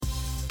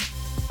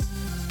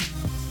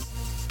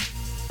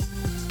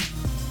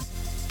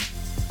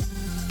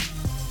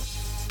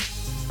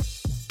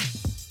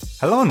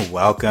Hello and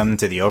welcome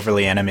to the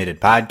Overly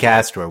Animated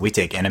Podcast, where we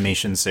take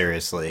animation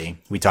seriously.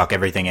 We talk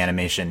everything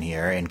animation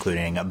here,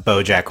 including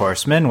BoJack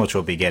Horseman, which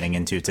we'll be getting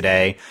into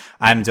today.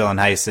 I'm Dylan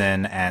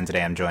Heisen, and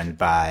today I'm joined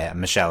by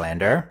Michelle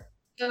Ander.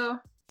 Hello.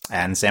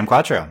 And Sam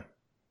Quattro.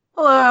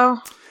 Hello.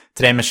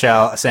 Today,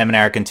 Michelle, Sam, and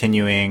I are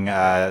continuing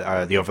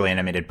the Overly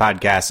Animated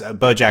Podcast,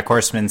 BoJack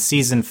Horseman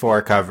Season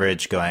 4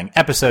 coverage, going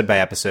episode by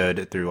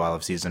episode through all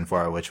of Season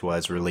 4, which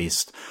was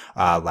released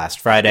last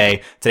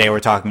Friday. Today, we're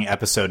talking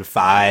Episode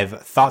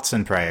 5, Thoughts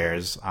and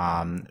Prayers.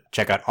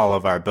 Check out all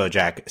of our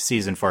BoJack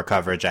Season 4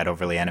 coverage at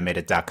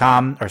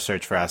overlyanimated.com, or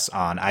search for us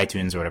on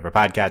iTunes or whatever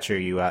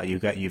podcatcher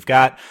you've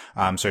got.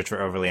 Search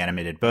for Overly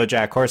Animated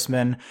BoJack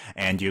Horseman,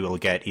 and you will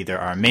get either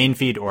our main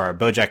feed or our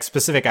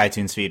BoJack-specific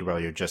iTunes feed, where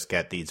you'll just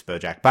get these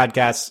BoJack podcasts.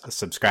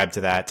 Subscribe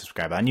to that.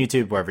 Subscribe on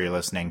YouTube, wherever you're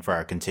listening, for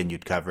our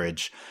continued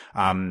coverage.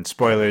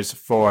 Spoilers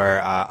for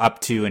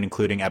up to and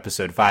including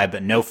Episode 5,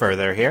 but no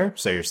further here,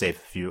 so you're safe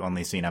if you've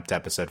only seen up to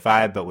Episode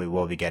 5, but we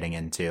will be getting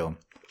into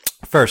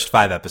first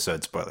 5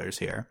 episode spoilers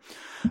here.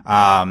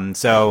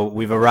 So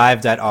we've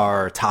arrived at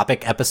our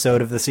topic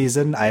episode of the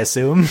season, I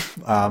assume.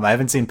 I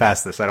haven't seen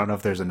past this. I don't know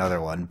if there's another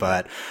one,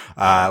 but,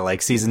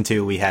 like Season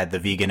 2, we had the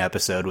vegan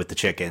episode with the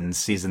chickens.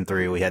 Season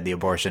 3, we had the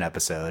abortion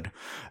episode.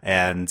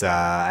 And,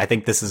 I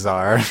think this is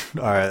our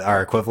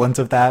equivalent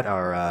of that,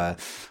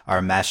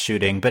 our mass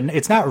shooting, but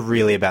it's not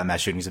really about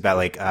mass shootings. It's about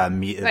like,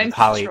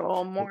 Holly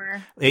control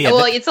more. Yeah,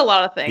 well, it's a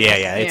lot of things.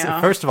 Yeah. It's,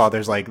 first of all,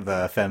 there's like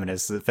the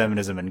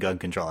feminism and gun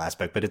control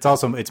aspect, but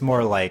it's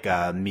more like,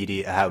 how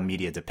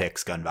media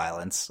depicts gun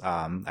violence,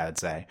 I would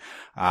say.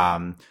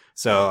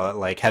 So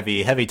like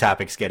heavy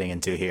topics getting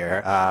into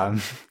here.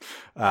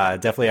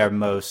 Definitely our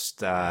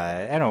most,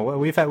 I don't know,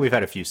 we've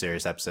had a few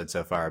serious episodes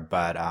so far,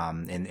 but,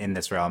 in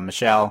this realm,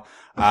 Michelle,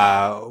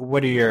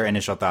 what are your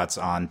initial thoughts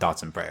on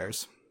Thoughts and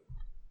Prayers?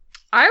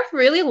 I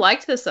really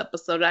liked this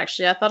episode,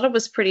 actually. I thought it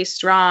was pretty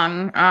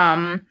strong.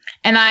 And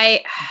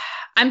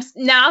I'm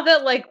now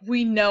that like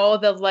we know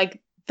that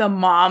like the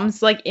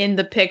mom's like in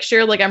the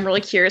picture, like I'm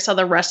really curious how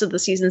the rest of the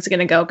season's going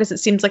to go, because it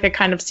seems like a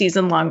kind of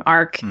season long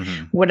arc.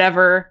 Mm-hmm.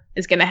 Whatever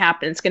is going to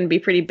happen, it's going to be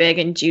pretty big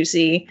and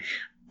juicy.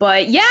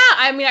 But yeah,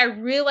 I mean, I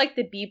really like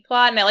the B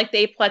plot and I like the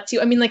A plot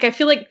too. I mean, like I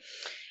feel like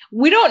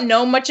we don't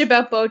know much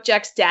about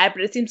BoJack's dad,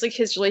 but it seems like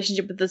his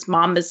relationship with his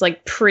mom is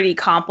like pretty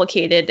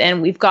complicated,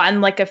 and we've gotten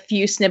like a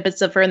few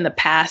snippets of her in the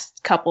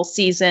past couple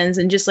seasons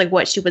and just like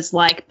what she was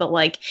like. But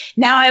like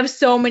now I have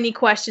so many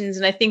questions,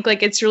 and I think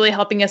like it's really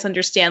helping us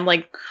understand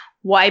like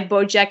why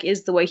BoJack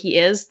is the way he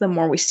is the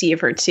more we see of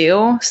her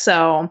too.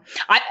 So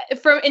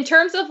in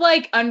terms of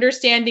like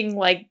understanding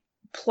like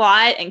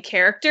plot and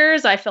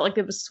characters, I felt like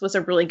it was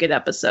a really good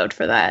episode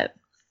for that.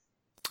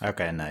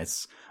 Okay,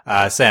 nice.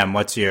 Sam,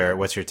 what's your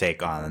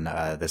take on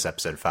this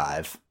episode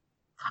 5?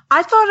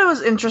 I thought it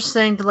was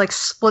interesting to like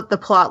split the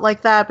plot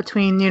like that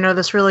between,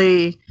 this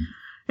really,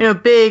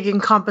 big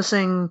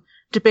encompassing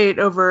debate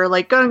over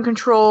like gun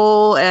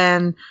control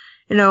and,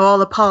 all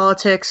the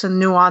politics and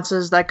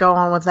nuances that go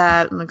on with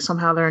that, and like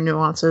somehow there are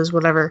nuances,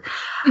 whatever.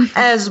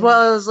 As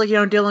well as like,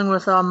 dealing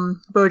with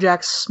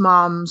BoJack's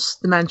mom's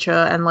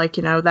dementia and like,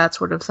 that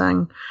sort of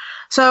thing.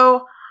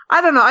 So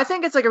I don't know. I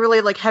think it's like a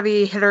really like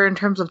heavy hitter in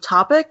terms of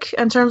topic,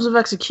 in terms of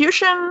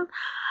execution.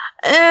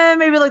 And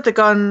maybe like the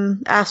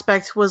gun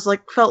aspect was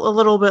like felt a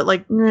little bit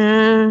like,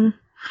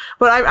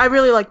 but I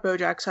really like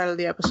BoJack's side of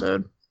the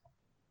episode.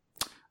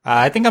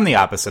 I think I'm the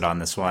opposite on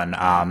this one.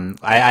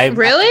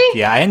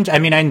 Really? I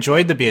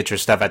enjoyed the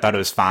Beatrice stuff. I thought it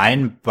was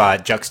fine,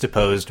 but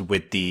juxtaposed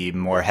with the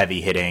more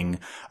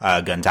heavy-hitting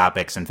gun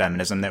topics and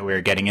feminism that we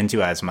were getting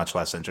into, I was much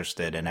less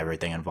interested in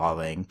everything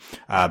involving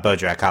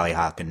BoJack,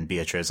 Hollyhock, and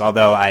Beatrice.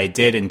 Although I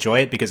did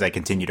enjoy it because I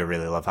continue to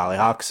really love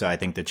Hollyhock, so I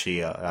think that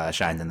she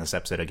shined in this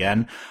episode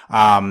again.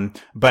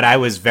 But I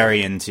was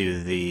very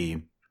into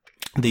the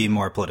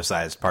more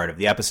politicized part of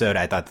the episode.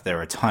 I thought that there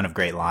were a ton of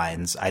great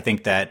lines. I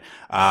think that,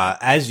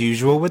 as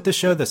usual with the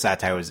show, the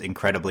satire was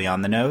incredibly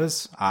on the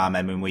nose.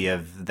 I mean, we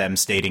have them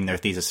stating their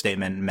thesis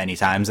statement many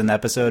times in the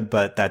episode,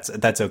 but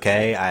that's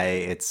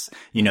okay.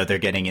 They're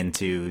getting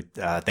into,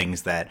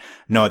 things that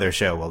no other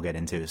show will get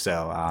into.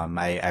 So,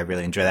 I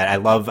really enjoy that.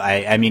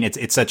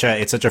 It's such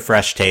a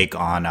fresh take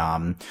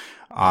on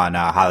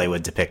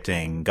Hollywood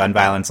depicting gun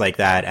violence like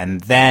that,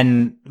 and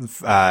then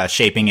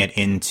shaping it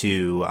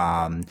into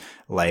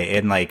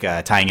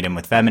tying it in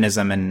with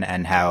feminism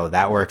and how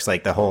that works,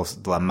 like the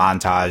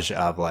montage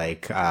of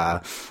like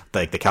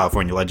the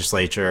California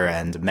legislature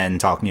and men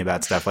talking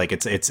about stuff. Like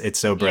it's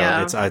so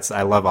brilliant. Yeah.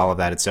 I love all of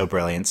that. It's so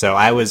brilliant. So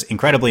I was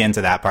incredibly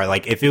into that part.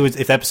 Like if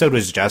the episode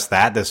was just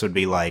that, this would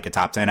be like a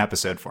top 10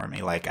 episode for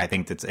me. Like I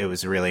think that it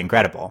was really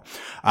incredible.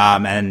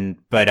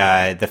 But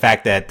the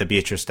fact that the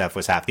Beatrice stuff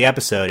was half the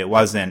episode, it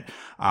wasn't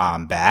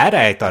bad.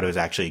 I thought it was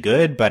actually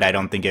good, but I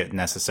don't think it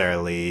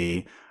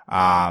necessarily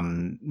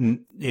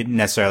enhanced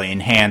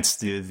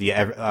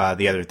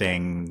the other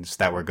things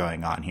that were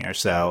going on here.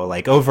 So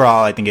like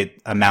overall, I think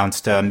it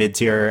amounts to a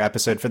mid-tier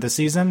episode for the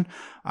season.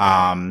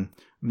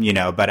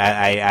 But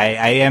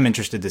I am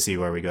interested to see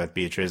where we go with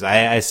Beatrice.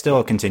 I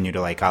still continue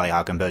to like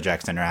Hollyhock and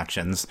BoJack's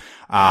interactions.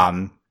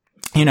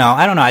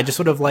 I don't know. I just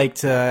would have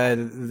liked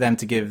them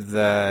to give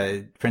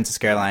the Princess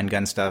Caroline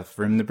gun stuff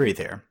room to breathe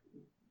here.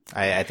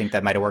 I think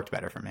that might have worked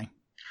better for me.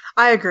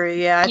 I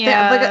agree. Yeah,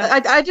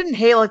 I didn't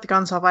hate like the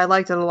gun stuff. I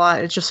liked it a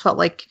lot. It just felt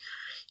like,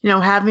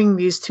 having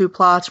these two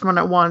plots run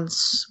at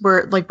once,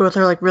 where like both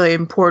are like really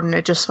important.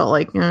 It just felt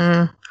like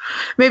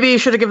maybe you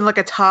should have given like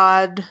a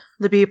Todd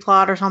the B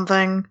plot or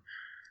something.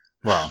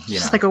 Well,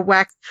 just like a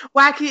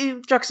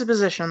wacky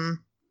juxtaposition.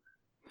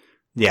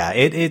 Yeah,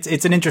 it's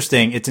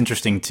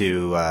interesting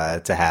to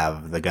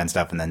have the gun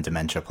stuff and then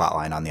dementia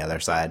plotline on the other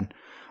side.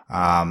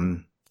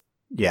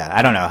 Yeah,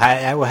 I don't know.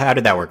 How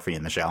did that work for you,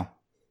 Michelle?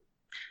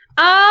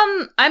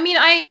 I mean,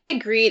 I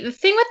agree. The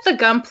thing with the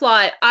gun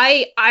plot,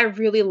 I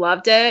really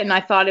loved it, and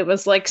I thought it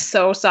was like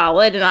so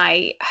solid. And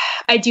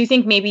I do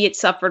think maybe it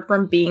suffered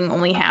from being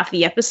only half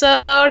the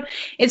episode.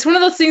 It's one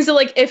of those things that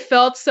like it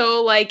felt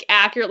so like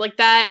accurate, like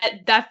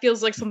that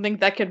feels like something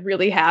that could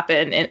really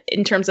happen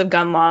in terms of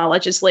gun law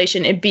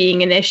legislation. It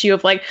being an issue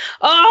of like,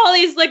 oh, all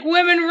these like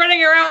women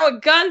running around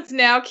with guns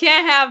now,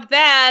 can't have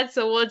that.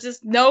 So we'll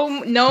just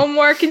no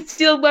more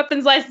concealed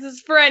weapons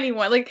licenses for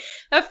anyone. Like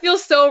that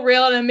feels so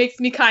real, and it makes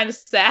me kind of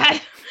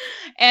sad.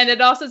 And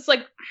it's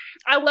like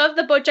I love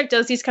that BoJack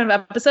does these kind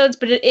of episodes,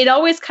 but it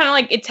always kind of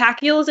like it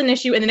tackles an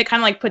issue and then it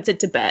kind of like puts it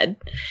to bed.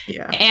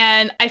 Yeah.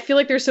 And I feel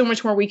like there's so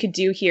much more we could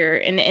do here,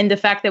 and the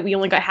fact that we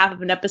only got half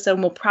of an episode,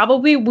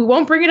 and we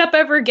won't bring it up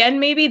ever again,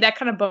 maybe that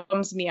kind of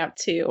bums me out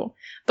too.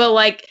 But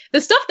like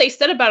the stuff they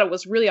said about it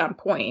was really on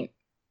point.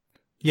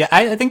 Yeah,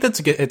 I think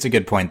it's a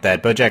good point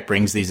that BoJack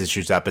brings these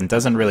issues up and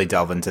doesn't really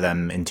delve into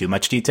them in too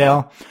much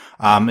detail.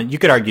 You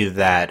could argue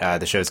that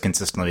the show is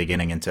consistently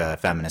getting into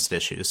feminist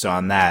issues. So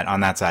on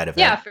that side of it,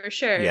 yeah, for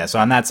sure. Yeah, so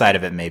on that side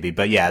of it, maybe.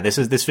 But yeah,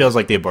 this feels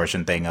like the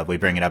abortion thing of we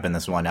bring it up in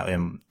this one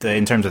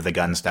in terms of the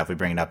gun stuff. We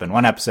bring it up in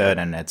one episode,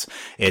 and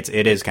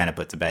it is kind of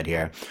put to bed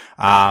here.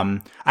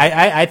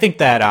 I think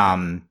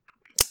that.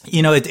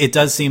 It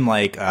does seem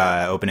like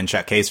open and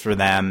shut case for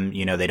them.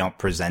 They don't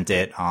present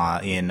it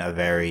in a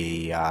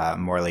very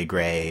morally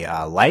gray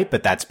light,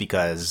 but that's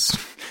because,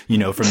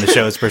 from the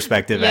show's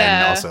perspective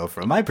yeah. and also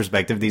from my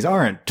perspective, these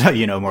aren't,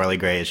 morally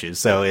gray issues.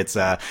 So it's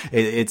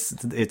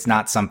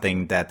not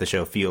something that the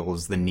show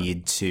feels the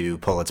need to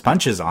pull its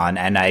punches on.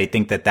 And I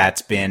think that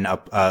that's been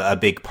a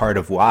big part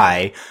of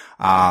why.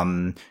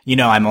 I'm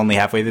only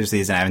halfway through the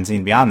season. I haven't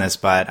seen beyond this,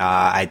 but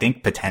I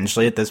think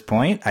potentially at this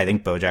point, I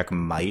think BoJack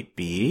might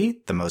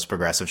be the most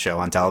progressive show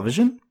on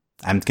television.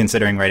 I'm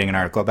considering writing an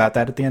article about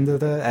that at the end of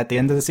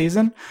the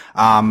season.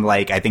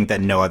 I think that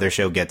no other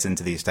show gets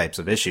into these types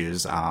of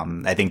issues.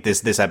 I think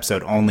this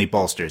episode only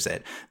bolsters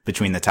it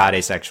between the Todd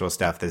asexual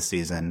stuff this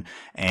season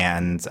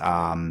and,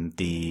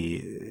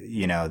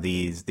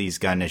 these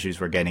gun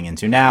issues we're getting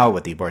into now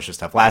with the abortion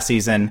stuff last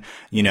season.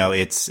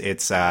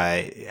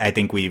 I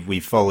think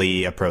we've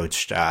fully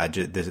approached,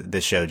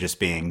 this show just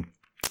being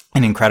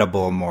an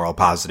incredible moral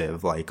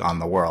positive, like, on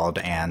the world.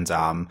 And,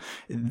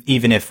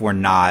 even if we're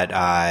not,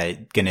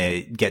 gonna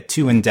get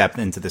too in depth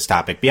into this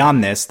topic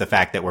beyond this, the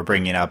fact that we're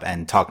bringing it up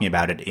and talking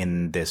about it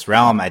in this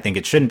realm, I think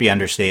it shouldn't be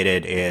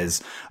understated,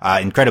 is,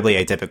 incredibly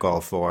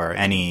atypical for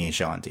any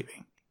show on TV.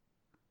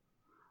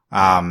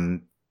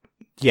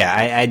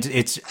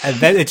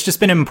 It's just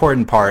been an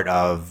important part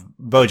of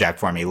BoJack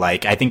for me.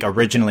 Like, I think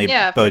originally,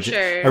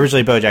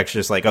 BoJack's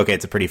just like, okay,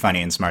 it's a pretty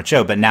funny and smart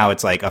show, but now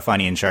it's like a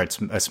funny and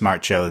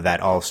smart show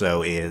that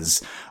also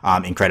is,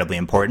 incredibly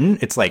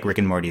important. It's like Rick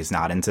and Morty is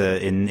not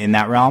in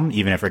that realm,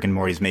 even if Rick and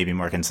Morty is maybe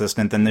more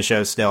consistent than the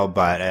show still,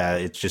 but,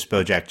 it's just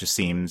BoJack just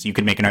seems, you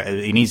could make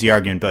an easy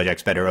argument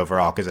BoJack's better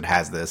overall because it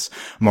has this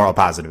moral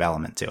positive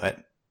element to it.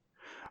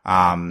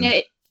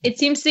 It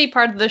seems to be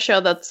part of the show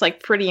that's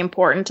like pretty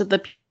important to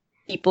the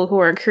people who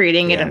are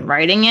creating it and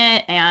writing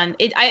it, and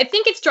I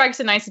think it strikes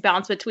a nice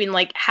balance between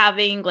like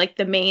having like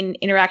the main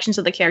interactions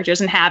of the characters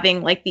and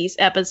having like these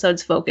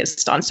episodes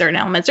focused on certain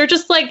elements, or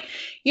just like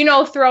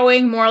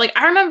throwing more. Like,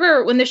 I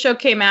remember when the show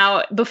came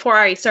out before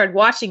I started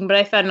watching, but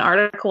I found an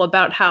article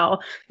about how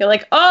they're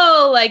like,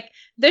 oh, like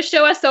this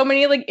show has so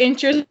many like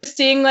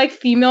interesting like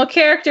female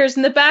characters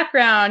in the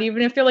background,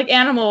 even if they're like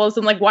animals,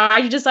 and like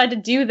why'd you decide to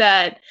do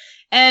that?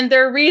 And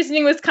their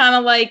reasoning was kind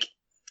of like,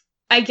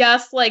 I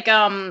guess, like,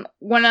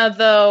 one of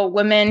the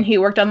women who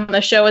worked on the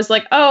show is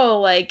like,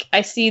 oh, like,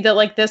 I see that,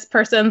 like, this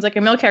person's, like,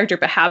 a male character,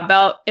 but how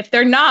about if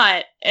they're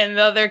not? And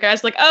the other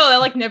guy's like, oh,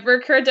 that, like, never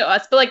occurred to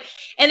us. But, like,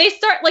 and it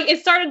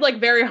started, like,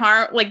 very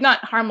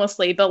not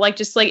harmlessly, but, like,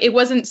 just, like, it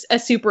wasn't a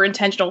super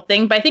intentional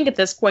thing. But I think at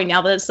this point,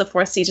 now that it's the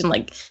fourth season,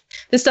 like,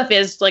 this stuff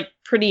is, like,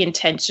 pretty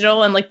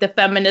intentional. And, like, the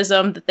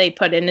feminism that they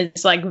put in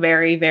is, like,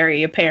 very,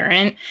 very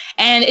apparent.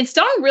 And it's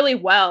done really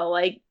well.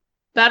 Like,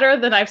 better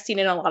than I've seen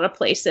in a lot of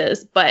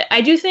places. But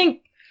I do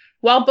think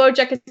while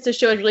BoJack is a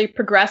show is really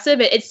progressive,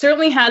 it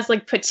certainly has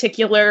like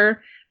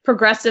particular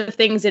progressive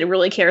things it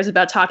really cares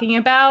about talking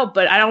about.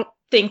 But I don't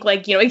think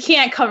like, it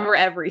can't cover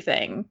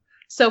everything.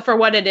 So for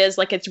what it is,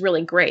 like, it's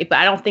really great. But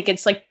I don't think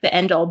it's like the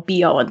end all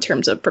be all in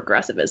terms of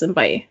progressivism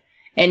by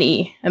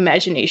any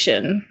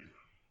imagination.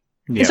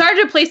 It's hard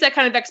to place that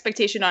kind of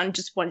expectation on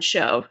just one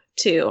show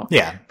too.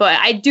 Yeah. But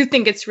I do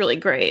think it's really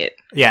great.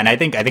 Yeah, and I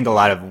think a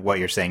lot of what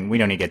you're saying, we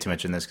don't need to get too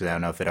much in this because I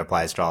don't know if it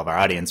applies to all of our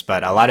audience,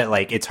 but a lot of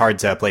it's hard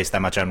to place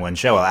that much on one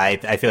show. I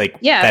feel like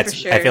for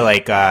sure. I feel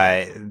like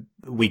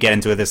we get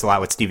into this a lot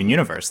with Steven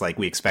Universe. Like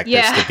we expect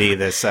this to be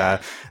this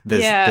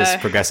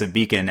progressive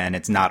beacon, and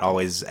it's not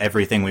always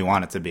everything we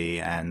want it to be.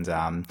 And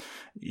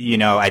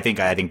I think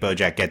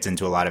BoJack gets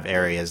into a lot of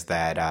areas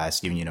that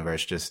Steven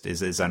Universe just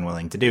is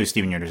unwilling to do.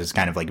 Steven Universe is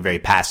kind of like very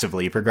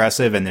passively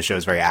progressive, and the show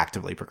is very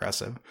actively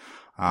progressive,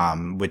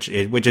 which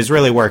is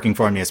really working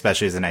for me,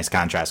 especially as a nice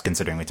contrast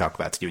considering we talk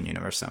about Steven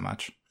Universe so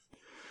much.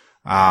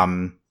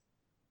 Sam,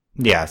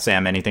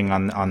 anything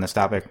on this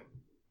topic?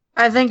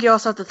 I think you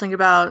also have to think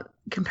about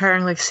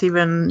comparing like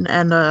Steven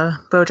and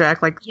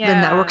BoJack, like the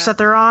networks that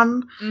they're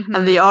on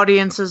and the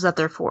audiences that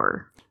they're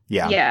for.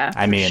 Yeah.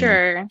 I mean,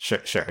 sure.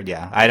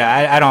 Yeah.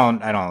 I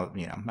don't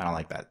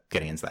like that,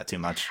 getting into that too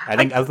much. I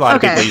think a lot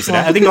of people use it.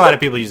 I think a lot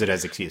of people use it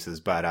as excuses,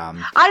 but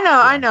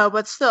I know,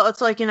 but still, it's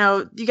like, you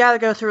got to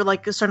go through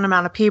like a certain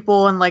amount of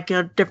people, and like,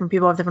 different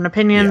people have different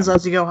opinions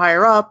as you go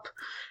higher up.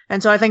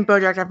 And so I think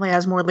BoJack definitely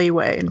has more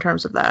leeway in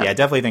terms of that. Yeah, I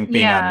definitely think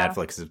being on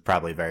Netflix is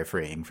probably very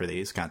freeing for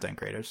these content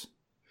creators.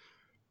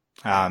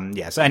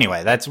 So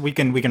anyway, we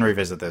can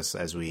revisit this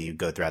as we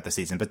go throughout the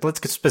season, but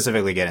let's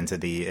specifically get into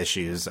the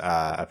issues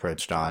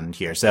approached on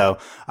here. So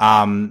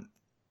Sam,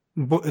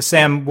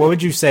 what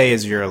would you say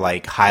is your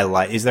like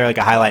highlight? Is there like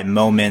a highlight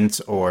moment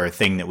or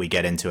thing that we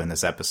get into in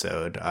this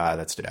episode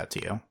that stood out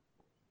to you?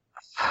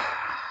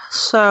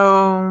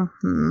 So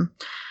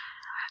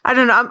I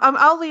don't know.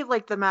 I'll leave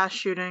like the mass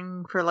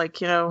shooting for like,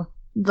 the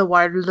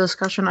wider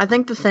discussion. I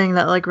think the thing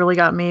that like really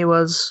got me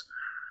was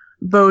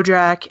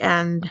BoJack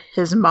and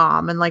his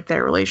mom and like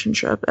their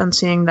relationship, and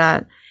seeing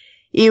that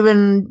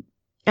even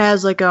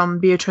as like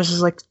Beatrice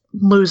is like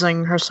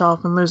losing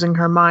herself and losing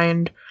her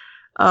mind,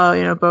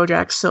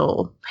 BoJack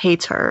still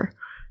hates her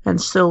and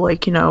still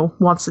like,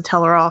 wants to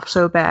tell her off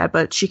so bad,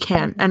 but she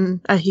can't, and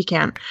he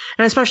can't.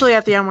 And especially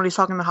at the end when he's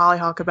talking to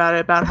Hollyhock about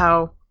it, about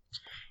how,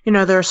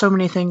 there are so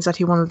many things that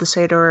he wanted to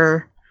say to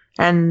her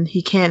and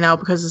he can't now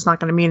because it's not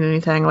going to mean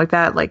anything like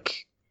that.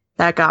 Like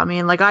that got me.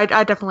 And like, I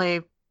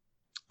definitely,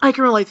 I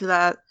can relate to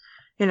that,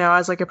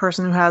 as like a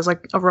person who has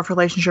like a rough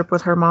relationship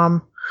with her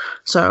mom.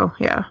 So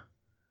yeah.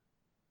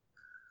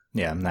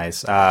 Yeah.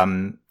 Nice.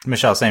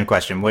 Michelle, same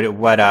question.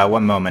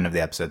 What moment of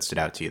the episode stood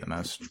out to you the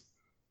most?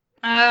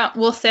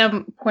 Well,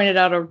 Sam pointed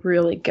out a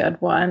really good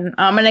one.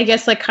 And I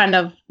guess like kind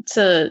of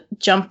to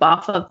jump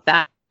off of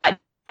that,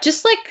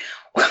 just like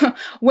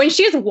when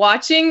she's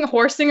watching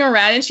horsing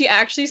around and she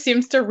actually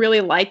seems to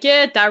really like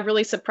it, that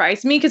really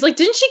surprised me. Because like,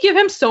 didn't she give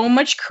him so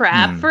much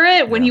crap for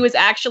it when he was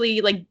actually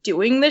like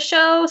doing the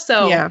show?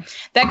 So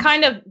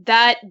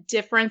that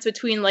difference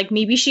between like,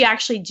 maybe she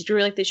actually did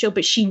really like the show,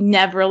 but she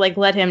never like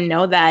let him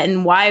know that.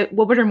 And what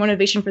would her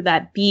motivation for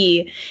that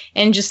be?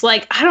 And just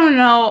like, I don't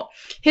know,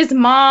 his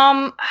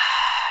mom,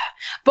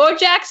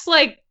 BoJack's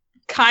like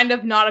kind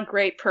of not a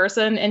great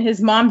person, and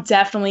his mom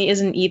definitely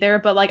isn't either,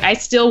 but like I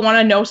still want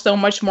to know so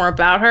much more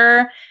about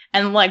her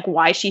and like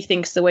why she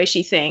thinks the way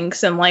she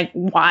thinks, and like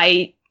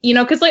why,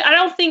 because like I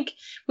don't think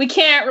we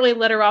can't really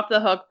let her off the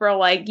hook for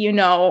like,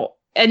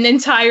 an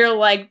entire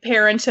like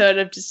parenthood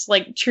of just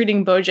like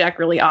treating BoJack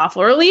really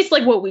awful, or at least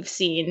like what we've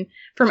seen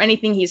from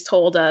anything he's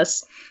told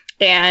us.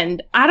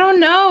 And I don't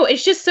know,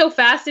 it's just so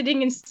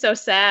fascinating and so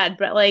sad,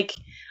 but like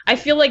I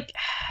feel like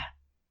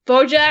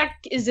BoJack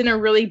is in a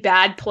really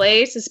bad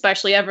place,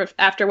 especially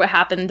after what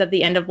happened at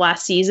the end of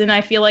last season.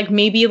 I feel like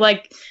maybe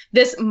like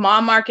this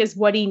mom arc is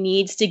what he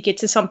needs to get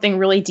to something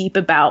really deep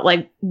about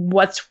like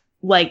what's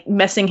like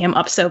messing him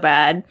up so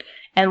bad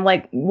and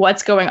like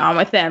what's going on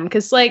with him.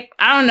 Cause like,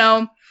 I don't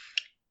know.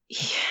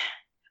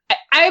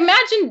 I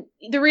imagine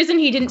the reason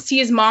he didn't see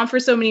his mom for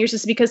so many years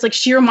is because like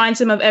she reminds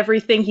him of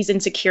everything he's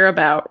insecure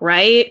about,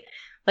 right?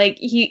 Like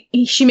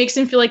she makes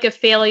him feel like a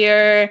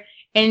failure,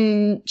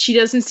 and she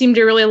doesn't seem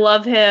to really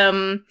love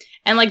him.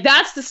 And like,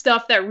 that's the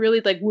stuff that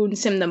really like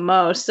wounds him the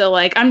most. So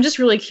like, I'm just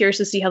really curious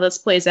to see how this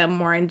plays out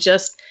more, and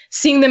just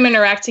seeing them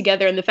interact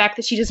together, and the fact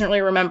that she doesn't really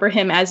remember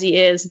him as he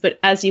is, but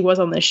as he was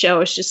on the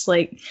show, is just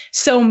like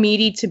so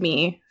meaty to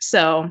me.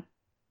 So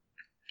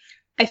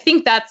I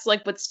think that's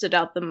like what stood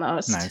out the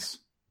most. Nice.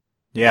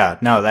 Yeah,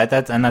 no,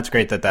 that's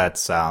great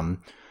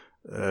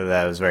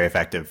that was very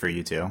effective for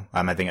you too.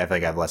 I feel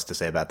like I have less to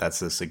say about that.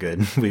 So it's a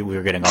good. We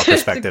were getting all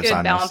perspectives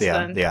on this.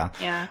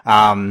 Yeah.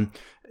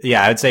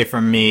 I would say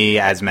for me,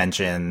 as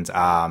mentioned,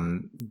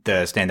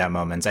 the standout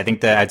moments. I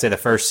think I'd say the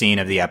first scene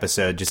of the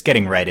episode, just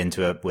getting right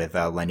into it with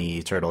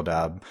Lenny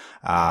Turtledove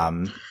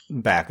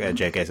back,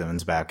 J.K.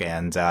 Simmons back,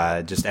 and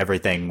just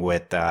everything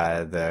with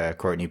the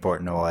Courtney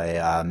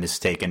Portnoy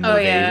mistaken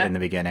movie in the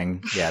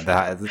beginning. Yeah,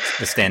 the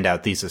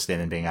standout thesis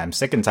statement being, "I'm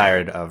sick and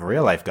tired of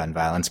real life gun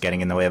violence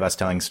getting in the way of us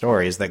telling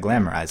stories that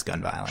glamorize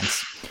gun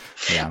violence."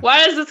 Yeah.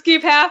 Why does this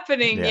keep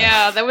happening?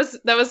 Yeah, that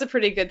was a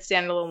pretty good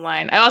standalone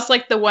line. I also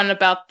like the one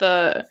about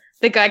the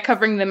the guy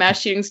covering the mass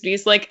shootings,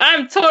 he's like,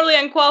 I'm totally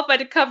unqualified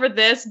to cover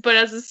this, but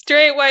as a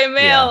straight white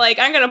male, like,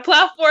 I'm gonna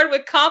plow forward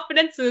with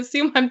confidence and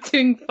assume I'm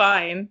doing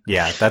fine.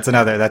 Yeah, that's one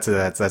of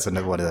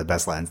the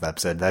best lines of the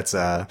episode. That's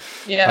a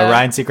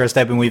Ryan Seacrest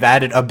type, and we've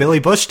added a Billy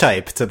Bush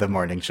type to the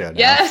morning show now.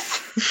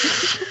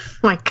 Yes.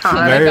 My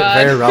God.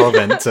 Very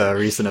relevant to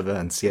recent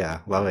events. Yeah,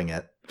 loving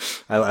it.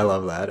 I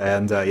love that.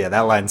 And, that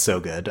line's so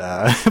good.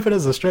 But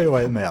as a straight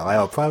white male,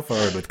 I'll plow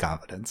forward with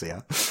confidence.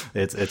 Yeah.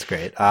 It's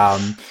great.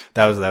 That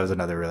was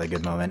another really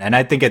good moment. And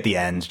I think at the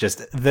end,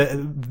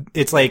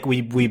 it's like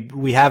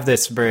we have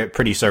this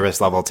pretty service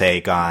level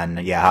take on,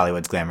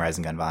 Hollywood's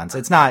glamorizing gun violence.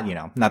 It's not,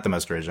 not the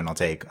most original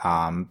take.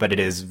 But it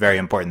is very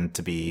important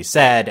to be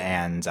said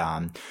and,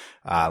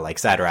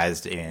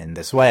 satirized in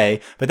this way.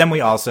 But then we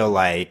also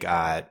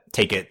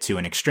take it to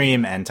an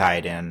extreme and tie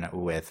it in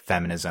with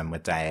feminism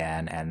with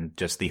Diane and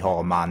just the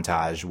whole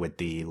montage with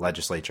the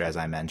legislature, as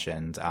I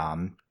mentioned,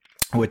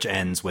 which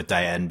ends with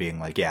Diane being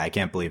like, I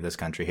can't believe this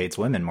country hates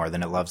women more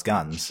than it loves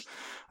guns.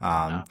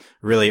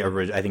 Really,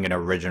 I think an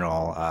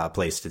original,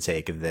 place to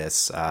take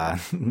this,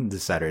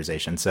 this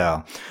satirization.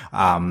 So,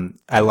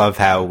 I love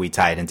how we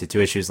tie it into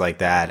two issues like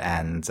that.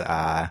 And,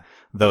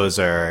 those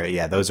are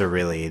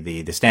really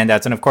the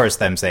standouts. And of course,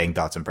 them saying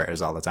thoughts and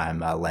prayers all the time,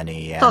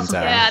 Lenny and,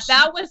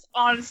 that was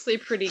honestly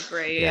pretty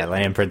great. Yeah,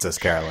 Lenny and Princess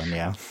Carolyn.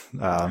 Yeah.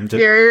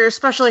 You're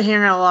especially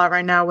hearing it a lot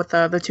right now with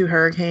the two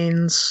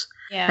hurricanes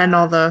and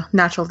all the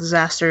natural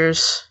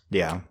disasters.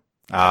 Yeah.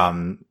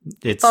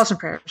 It's thoughts and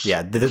prayers. Yeah.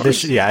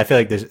 I feel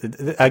like there's,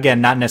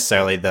 again, not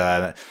necessarily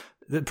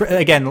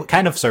again,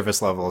 kind of surface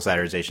level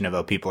satirization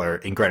of people are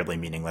incredibly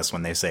meaningless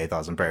when they say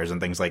thoughts and prayers and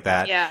things like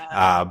that.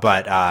 Yeah.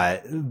 But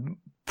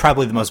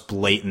probably the most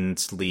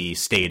blatantly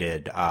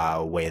stated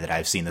way that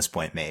I've seen this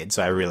point made.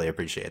 So I really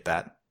appreciate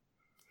that.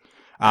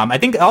 I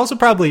think also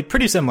probably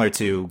pretty similar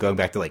to going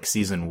back to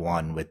season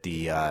 1 with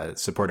the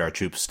support our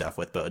troops stuff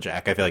with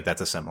BoJack. I feel like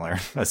that's a similar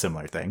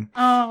thing.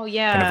 Oh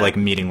yeah. Kind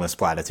of meaningless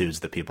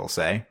platitudes that people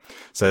say.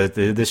 So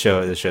this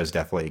show's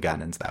definitely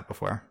gotten into that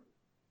before.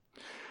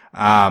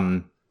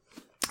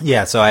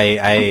 Yeah, so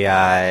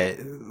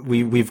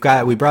we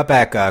brought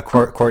back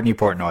Courtney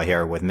Portnoy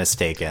here with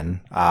Mistaken,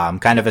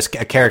 kind of a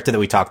character that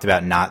we talked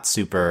about not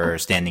super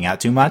standing out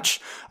too much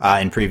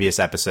in previous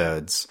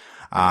episodes.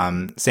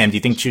 Sam, do you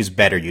think she was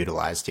better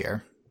utilized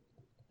here?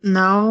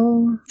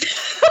 No.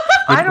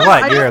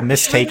 You're a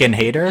Mistaken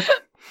hater?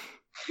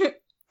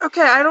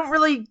 Okay, I don't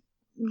really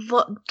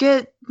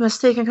get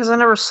Mistaken because I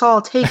never saw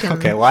Taken.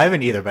 Okay, well I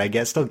haven't either, but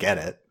I still get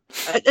it.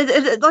 I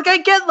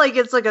get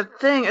it's a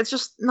thing. It's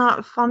just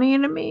not funny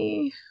to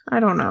me. I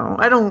don't know.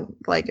 I don't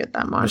like it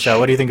that much. Michelle,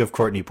 what do you think of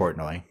Courtney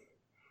Portnoy?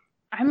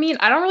 I mean,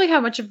 I don't really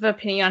have much of an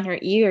opinion on her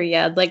either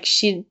yet.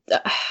 She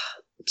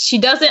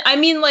doesn't. I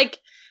mean,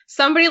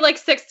 somebody like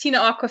Sextina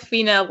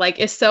Aquafina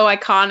is so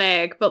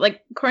iconic,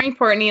 but Courtney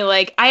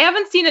Portnoy, I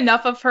haven't seen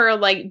enough of her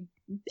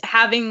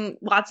having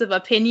lots of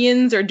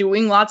opinions or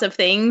doing lots of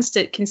things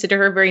to consider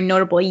her very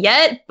notable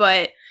yet,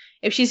 but.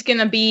 If she's going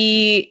to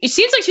be... It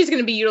seems like she's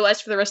going to be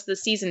utilized for the rest of the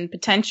season,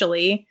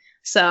 potentially.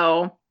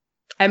 So,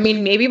 I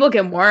mean, maybe we'll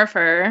get more of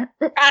her.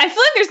 I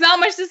feel like there's not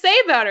much to say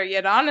about her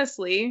yet,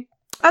 honestly.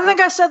 I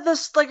think I said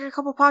this, a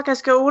couple podcasts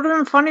ago. It would have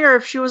been funnier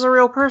if she was a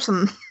real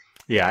person.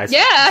 Yeah.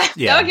 That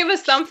would give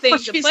us something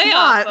to play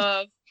off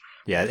of.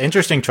 Yeah,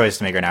 interesting choice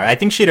to make her now. I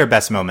think she had her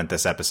best moment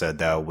this episode,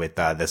 though, with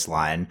this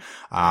line.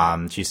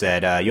 She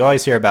said, you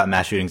always hear about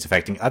mass shootings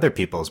affecting other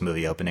people's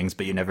movie openings,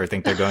 but you never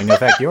think they're going to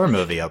affect your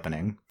movie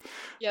opening.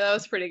 Yeah, that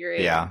was pretty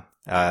great. Yeah.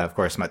 Of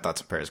course, my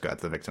thoughts and prayers go out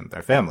to the victims and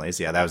their families.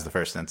 Yeah, that was the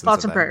first instance.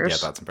 Thoughts and prayers. Yeah,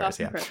 thoughts and prayers.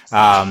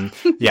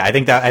 Yeah, I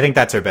think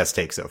that's her best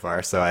take so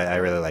far. So I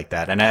really like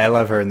that, and I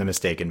love her in the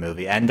Mistaken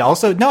movie. And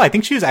also, no, I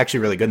think she was actually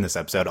really good in this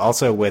episode.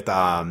 Also with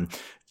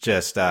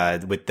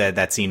with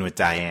that scene with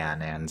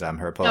Diane and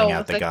her pulling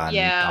out the gun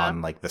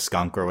on the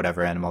skunk or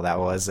whatever animal that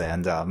was,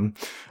 and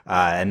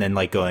then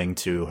going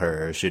to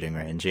her shooting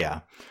range. Yeah.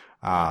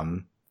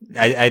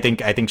 I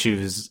think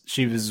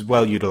she was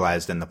well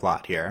utilized in the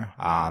plot here.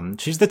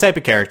 She's the type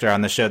of character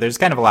on the show. There's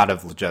kind of a lot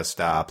of just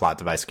plot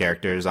device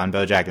characters on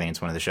BoJack. I think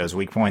it's one of the show's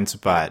weak points,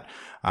 but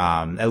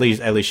at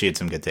least she had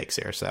some good takes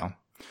here. So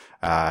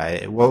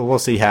we'll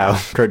see how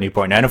Courtney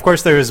Portnoy. And of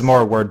course, there's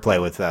more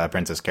wordplay with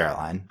Princess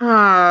Caroline.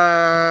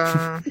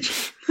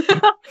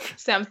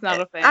 Sam's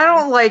not a fan. I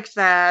don't like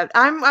that.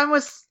 I'm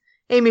with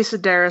Amy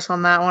Sedaris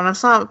on that one.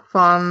 It's not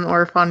fun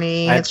or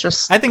funny. It's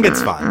just... I think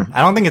it's fun.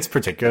 I don't think it's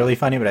particularly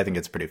funny, but I think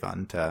it's pretty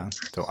fun to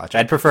watch.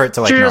 I'd prefer it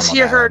to normal just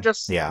hear her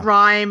just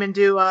rhyme and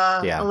do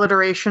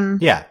alliteration.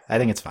 Yeah, I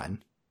think it's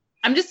fine.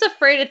 I'm just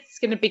afraid it's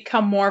going to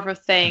become more of a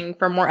thing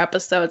for more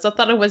episodes. I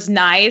thought it was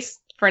nice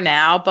for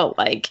now, but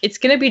it's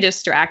going to be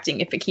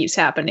distracting if it keeps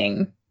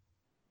happening.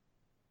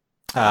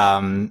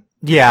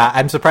 Yeah,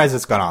 I'm surprised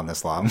it's gone on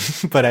this long,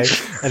 but I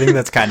think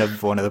that's kind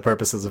of one of the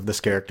purposes of this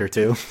character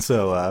too.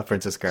 So,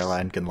 Princess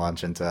Caroline can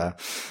launch into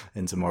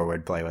more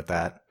wordplay with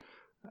that.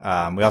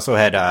 We also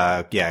had,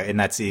 in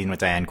that scene with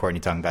Diane, Courtney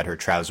talking about her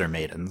trouser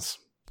maidens.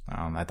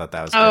 I thought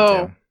that was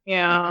good too.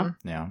 Yeah.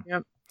 Yeah.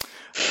 Yep.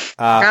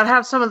 Gotta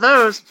have some of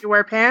those. If you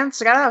wear pants,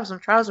 you gotta have some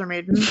trouser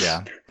maidens.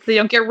 Yeah. So you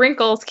don't get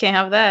wrinkles. Can't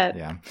have that.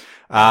 Yeah.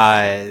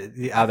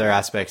 The other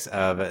aspects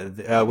of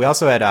we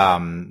also had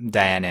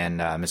Diane and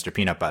Mr.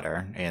 Peanut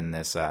Butter in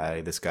this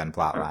gun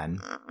plot line.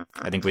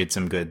 I think we had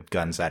some good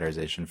gun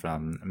satirization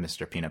from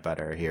Mr. Peanut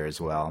Butter here as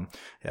well.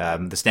 The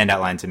standout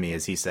line to me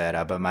is he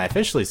said, "But my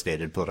officially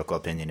stated political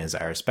opinion is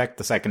I respect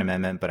the Second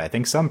Amendment, but I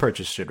think some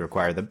purchase should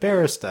require the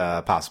barest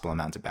possible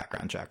amount of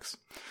background checks."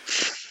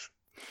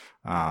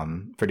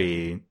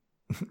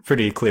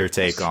 Pretty clear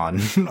take on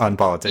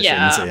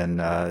politicians and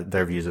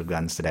their views of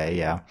guns today.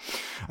 Yeah.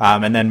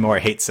 And then more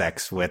hate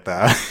sex with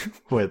Mr.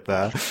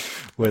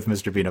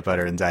 Peanut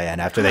Butter and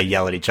Diane after they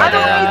yell at each other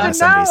on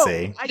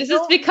MSNBC. This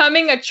is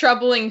becoming a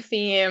troubling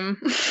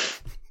theme.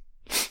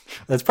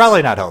 That's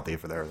probably not healthy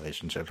for their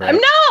relationship, right? No,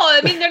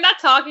 I mean, they're not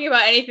talking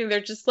about anything.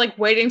 They're just like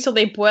waiting till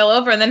they boil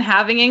over and then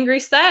having angry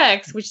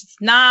sex, which is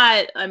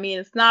not, I mean,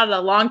 it's not a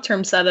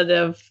long-term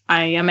sedative,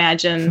 I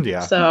imagine.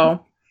 Yeah.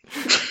 So.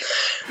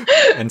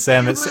 And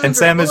Sam is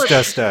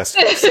just yeah,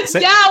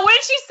 what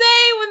did she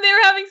say when they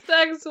were having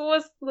sex?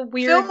 What's the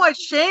weird? Fill my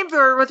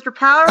chamber with your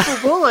powerful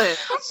bullet.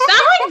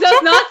 That like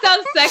does not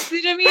sound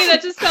sexy to me.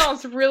 That just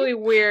sounds really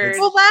weird.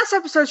 Well, last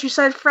episode she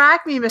said,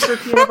 "Frack me, Mr.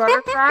 Peanut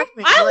Butter, frack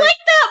me." I like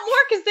that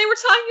more because they were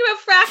talking about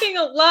fracking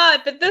a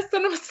lot, but this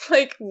one was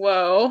like,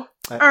 whoa.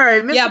 All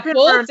right, Mr. Yeah, Peanut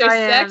bullets Butter are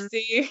and Diane.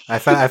 sexy. I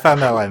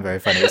found that line very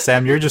funny.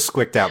 Sam, you're just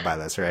squicked out by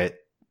this, right?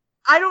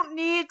 I don't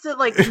need to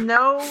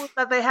know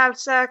that they have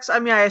sex. I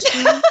mean, I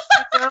assume,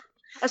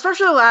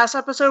 especially the last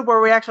episode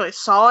where we actually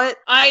saw it.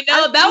 I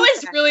know that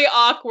was really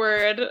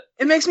awkward.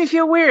 It makes me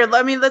feel weird.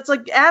 I mean, that's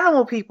like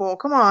animal people.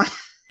 Come on.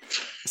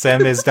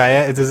 Sam, does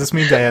this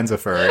mean Diane's a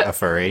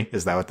furry?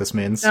 Is that what this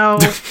means? No,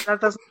 that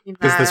doesn't mean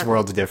that. Is this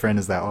world different?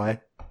 Is that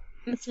why?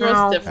 This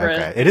world's different.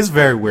 Okay. It is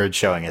very weird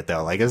showing it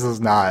though. Like this is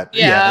not.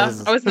 Yeah,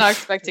 I was not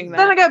expecting that.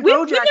 Then again, We've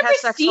BoJack never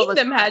has sex all seen the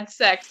them time. had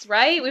sex,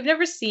 right? We've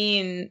never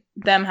seen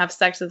them have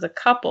sex as a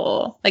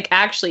couple. Like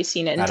actually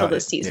seen it until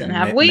this season,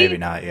 have we? Maybe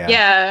not. Yeah.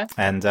 Yeah.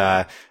 And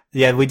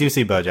yeah, we do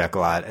see BoJack a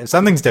lot.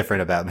 Something's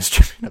different about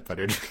Mr. Peanut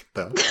Butter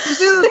though. You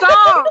see the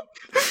dog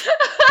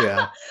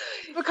Yeah.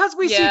 because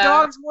we see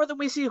dogs more than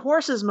we see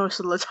horses most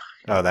of the time.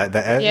 Oh, that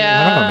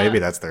Yeah. I don't know. Maybe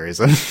that's the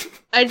reason.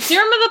 I do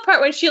remember the part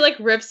when she like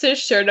rips his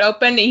shirt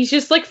open and he's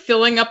just like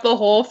filling up the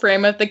whole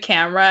frame of the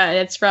camera and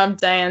it's from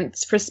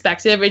Diane's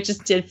perspective. It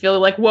just did feel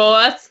like,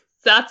 whoa,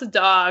 that's a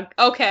dog.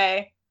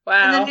 Okay. Wow.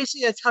 And then you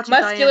see a touch of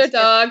muscular Diane's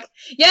dog.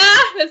 Yeah,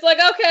 it's like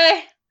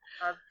okay.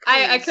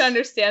 I please. can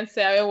understand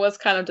Sam. It was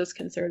kind of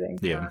disconcerting.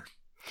 Yeah.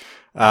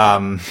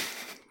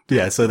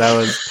 Yeah, so that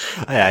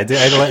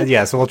was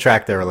yeah, so we'll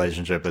track their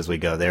relationship as we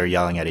go. They were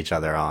yelling at each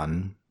other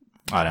on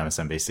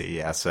MSNBC,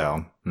 yeah,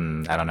 so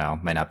I don't know,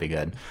 might not be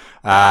good.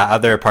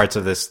 Other parts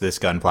of this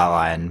gun plot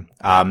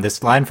line,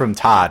 this line from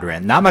Todd,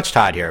 not much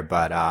Todd here,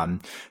 but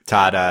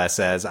Todd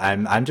says,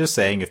 I'm just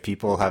saying if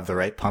people have the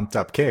right pumped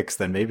up kicks,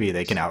 then maybe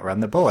they can outrun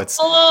the bullets.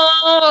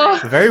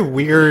 Oh, A very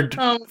weird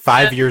 5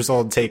 man. years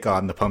old take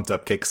on the pumped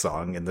up kick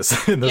song in this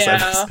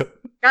episode.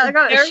 Got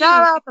Very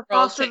shout out to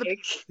liberal Foster the.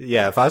 take.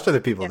 Yeah, Foster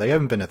the People, they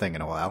haven't been a thing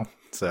in a while,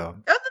 so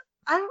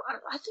I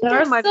think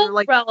They're they might still have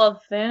like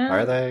relevant.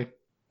 are they?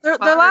 their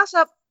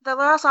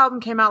last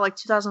album came out like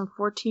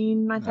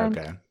 2014, I think.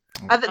 Okay.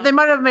 They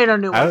might have made a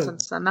new I one was-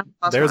 since then.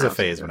 That's There was when I a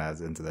phase into when I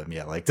was into them,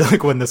 yeah, like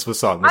when this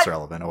song was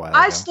relevant a while it.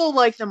 I ago. still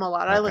like them a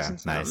lot. I Okay, listen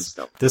to them nice.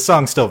 still. This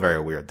song's still very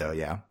weird though,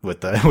 yeah,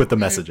 with the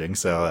messaging.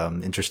 So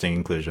interesting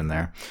inclusion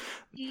there.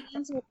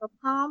 With the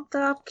pumped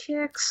up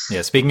kicks.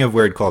 Yeah, speaking of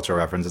weird cultural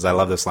references, I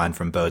love this line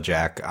from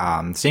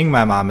BoJack. Seeing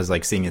my mom is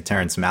like seeing a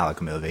Terrence Malick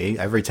movie.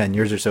 Every 10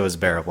 years or so is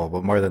bearable,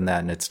 but more than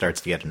that, and it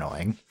starts to get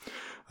annoying.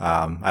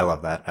 I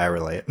love that. I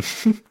relate.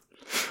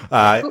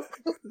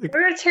 What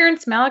are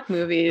Terrence Malick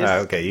movies?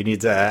 Okay, you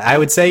need to. I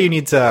would say you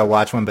need to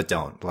watch one, but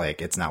don't.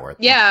 Like, it's not worth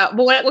it. Yeah,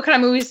 but what kind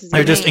of movies does he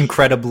They're just make?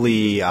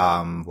 incredibly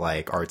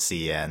like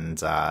artsy and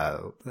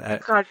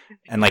God.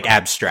 like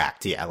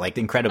abstract. Yeah, like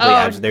incredibly.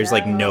 Oh, There's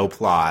like no. no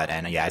plot,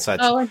 and yeah, I saw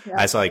yeah.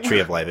 I saw like Tree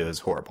of Life. It was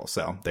horrible.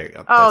 So there you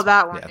go. Oh, That's-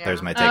 that one, Yeah, yeah.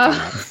 there's my take on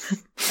that.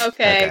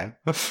 Okay.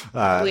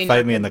 Okay.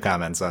 Fight me in the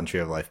comments on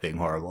Tree of Life being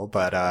horrible.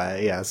 But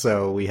yeah,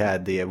 so we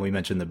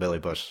mentioned the Billy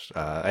Bush.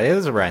 It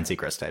was a Ryan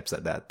Seacrest type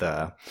said that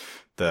the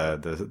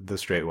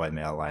straight white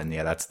male line.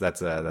 Yeah, that's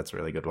a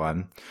really good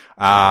one.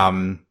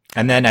 And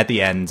then at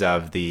the end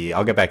of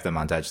I'll get back to the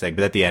montage thing,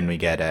 but at the end we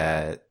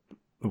get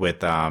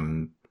with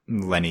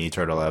Lenny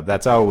Turtle.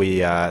 That's all we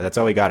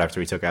got after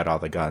we took out all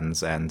the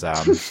guns, and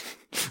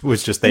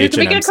was just the We get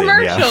H&M a scene.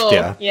 commercial.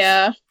 Yeah.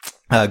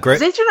 Yeah. Great.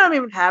 Does H&M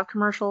even have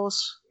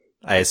commercials?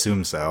 I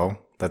assume so.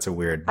 That's a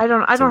weird. I don't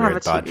that's have weird a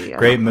thought. TV. I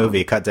Great don't know.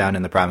 movie, cut down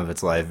in the prime of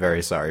its life.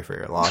 Very sorry for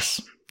your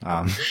loss.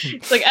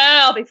 It's like,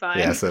 I'll be fine.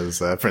 Yeah,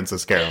 says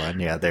Princess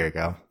Caroline. Yeah, there you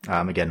go.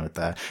 Again with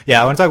that.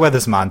 Yeah, I want to talk about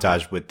this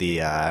montage with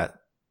the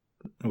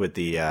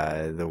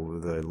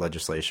the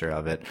legislature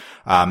of it.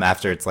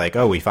 After it's like,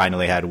 oh, we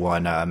finally had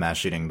one mass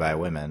shooting by a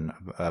woman.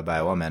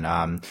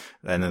 And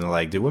then they're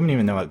like, do women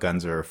even know what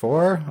guns are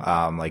for?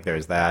 Like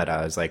there's that.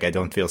 I was like, I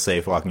don't feel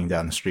safe walking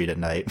down the street at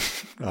night.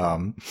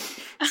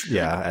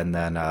 Yeah, and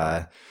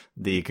then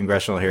the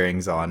congressional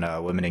hearings on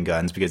women and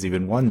guns, because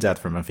even one death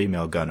from a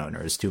female gun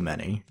owner is too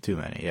many.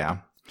 Yeah.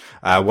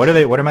 What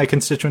are my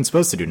constituents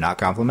supposed to do? Not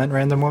compliment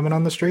random women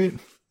on the street?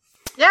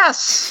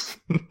 Yes.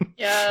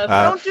 Yeah.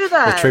 Don't do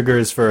that. The trigger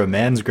is for a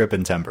man's grip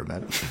and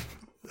temperament.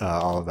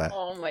 All of that.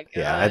 Oh my god.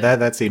 Yeah,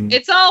 that seemed.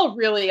 It's all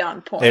really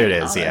on point. It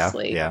is.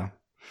 Honestly. Yeah.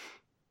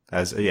 I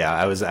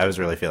was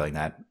really feeling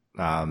that.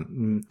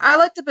 I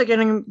liked the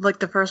beginning, like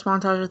the first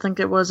montage. I think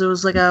it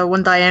was like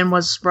when Diane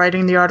was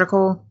writing the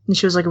article and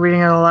she was like reading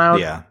it aloud.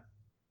 Yeah.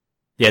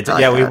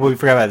 We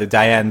forgot about it.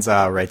 Diane's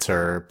writes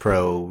her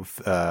pro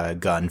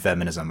gun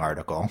feminism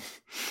article.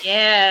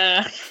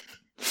 Yeah.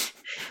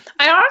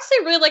 I honestly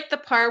really like the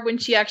part when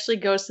she actually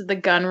goes to the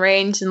gun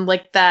range and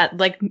like that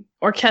like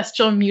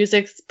orchestral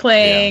music's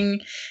playing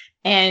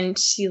and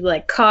she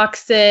like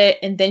cocks it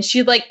and then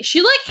she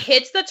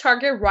hits the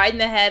target right in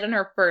the head on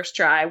her first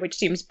try, which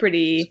seems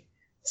pretty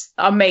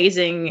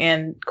amazing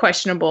and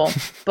questionable,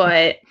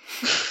 but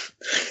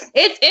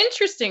it's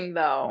interesting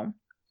though.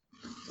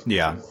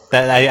 Yeah,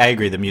 I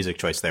agree. The music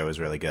choice there was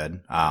really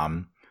good.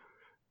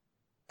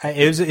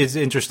 It's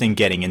interesting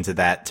getting into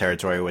that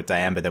territory with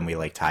Diane, but then we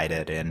like tied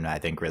it in, I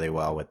think, really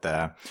well with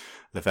the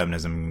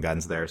feminism and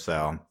guns there.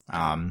 So,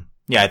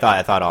 yeah, I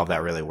thought all of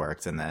that really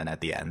worked. And then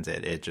at the end,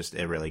 it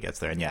really gets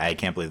there. And yeah, I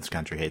can't believe this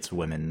country hates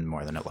women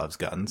more than it loves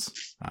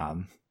guns.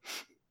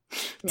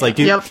 It's like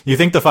you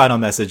think the final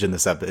message in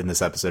this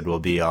episode will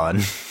be on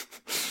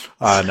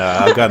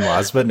gun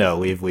laws, but no,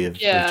 we've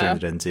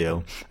turned it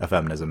into a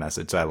feminism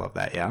message. So I love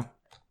that. Yeah.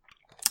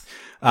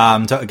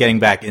 Getting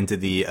back into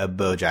the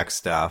BoJack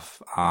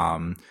stuff,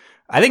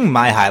 I think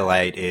my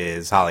highlight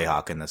is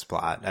Hollyhock in this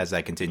plot as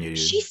I continue to.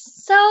 She's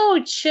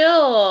so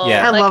chill.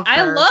 Yeah,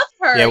 I love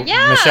her.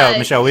 Yeah,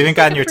 Michelle, we haven't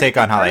gotten your take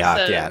on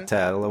Hollyhock person.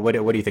 yet. What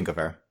do you think of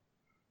her?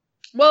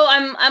 Well,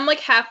 I'm like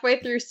halfway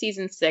through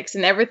season 6,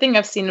 and everything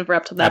I've seen of her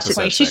up to that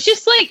Episode point, 6. she's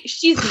just like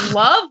she's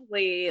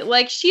lovely.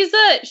 Like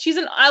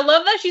I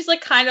love that she's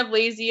like kind of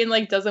lazy and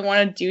like doesn't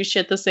want to do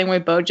shit the same way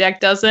BoJack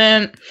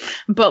doesn't.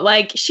 But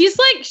like she's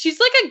like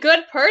a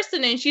good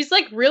person, and she's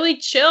like really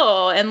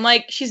chill, and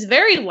like she's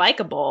very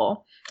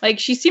likable. Like,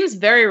 she seems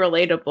very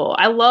relatable.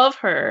 I love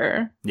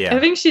her. Yeah. I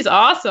think she's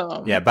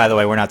awesome. Yeah, by the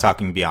way, we're not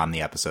talking beyond the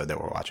episode that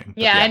we're watching.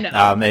 Yeah, I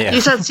know. You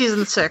said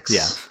season 6.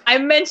 Yeah. I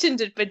mentioned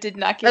it, but did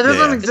not get it. It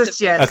doesn't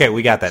exist yet. Okay,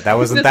 we got that. That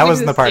wasn't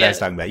the part I was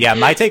talking about. Yeah,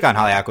 my take on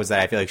Hollyhock was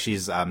that I feel like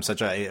she's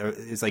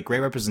is like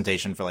great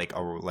representation for like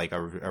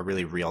a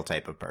really real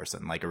type of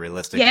person, like a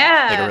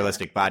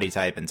realistic body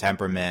type and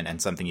temperament,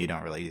 and something you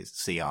don't really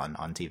see on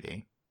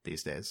TV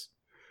these days.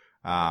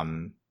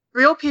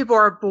 Real people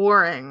are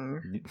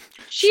boring.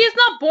 She is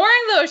not boring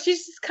though.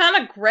 She's just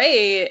kind of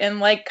great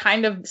and like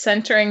kind of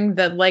centering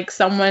the like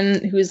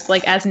someone who's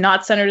like as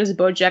not centered as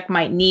BoJack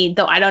might need.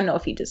 Though I don't know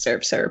if he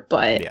deserves her,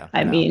 but yeah,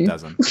 I mean,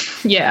 doesn't.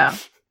 Yeah.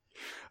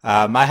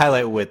 My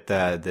highlight with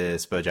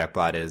this BoJack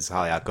plot is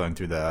Hollyhock going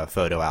through the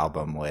photo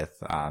album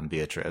with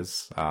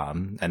Beatrice,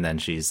 and then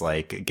she's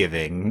like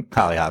giving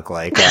Hollyhock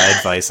like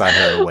advice on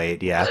her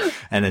weight,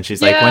 and then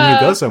she's like, when you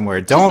go somewhere,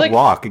 don't like,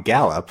 walk,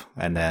 gallop,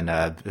 and then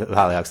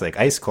Hollyhock's like,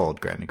 ice cold,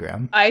 Grammy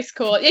Graham. Ice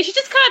cold, yeah. She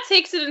just kind of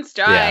takes it in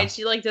stride.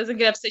 She like doesn't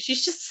get upset.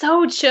 She's just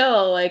so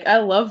chill. Like I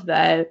love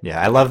that. Yeah,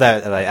 I love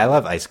that. Like, I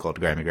love ice cold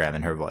Grammy Graham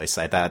in her voice.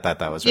 I thought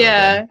that was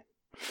really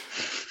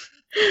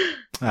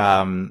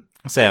good.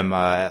 Sam,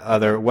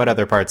 what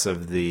other parts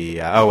of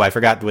the? I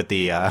forgot with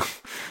the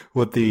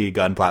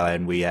gun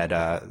plotline we had.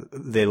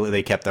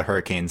 They kept the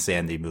Hurricane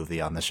Sandy movie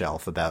on the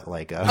shelf about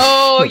like a.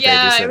 Oh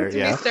yeah, it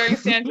was starring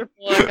Sandra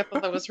Bullock. I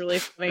thought that was really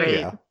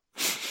funny.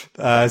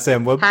 Yeah.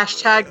 Sam, what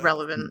hashtag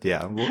relevant?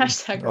 Yeah.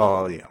 Hashtag relevant.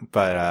 Oh yeah,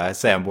 but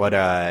Sam, what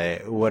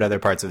other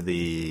parts of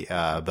the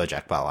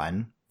BoJack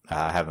plotline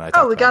haven't I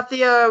talked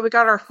about? We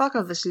got our fuck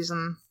of the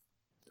season.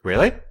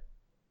 Really?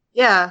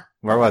 Yeah.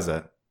 Where was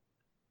it?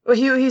 Well,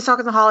 he's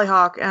talking to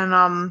Hollyhock,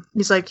 and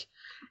he's like,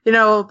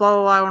 blah, blah,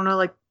 blah, I don't know,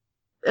 like,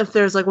 if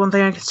there's, like, one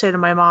thing I could say to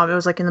my mom. It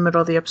was, like, in the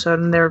middle of the episode,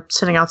 and they're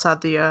sitting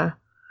outside the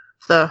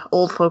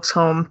old folks'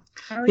 home.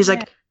 Oh, he's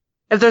like,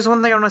 if there's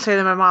one thing I want to say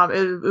to my mom,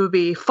 it would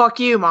be,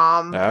 fuck you,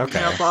 Mom. Okay.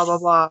 Blah, blah,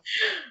 blah.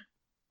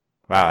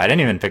 Wow, I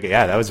didn't even pick it.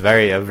 Yeah, that was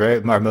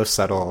our most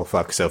subtle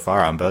fuck so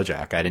far on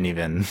BoJack. I didn't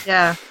even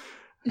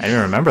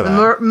remember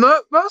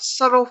that. Most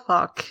subtle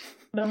fuck.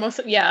 The most,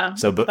 yeah.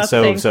 So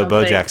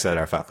BoJack said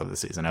our fuck of the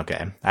season.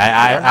 Okay,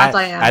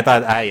 I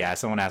thought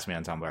someone asked me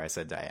on Tumblr. I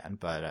said Diane,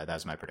 but that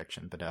was my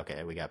prediction. But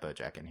okay, we got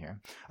BoJack in here.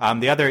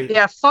 The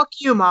other, fuck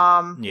you,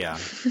 Mom. Yeah,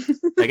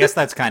 I guess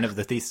that's kind of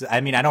the thesis.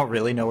 I mean, I don't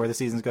really know where the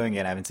season's going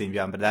yet. I haven't seen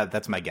Beyond, but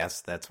that's my guess.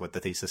 That's what the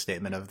thesis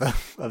statement of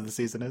the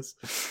season is.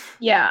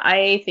 Yeah,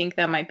 I think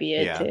that might be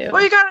it too.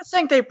 Well, you gotta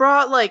think they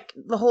brought like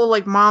the whole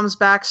like mom's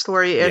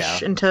backstory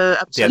ish into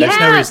episode. Yeah, there's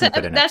no reason to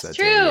put an episode. That's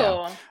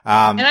true.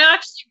 And I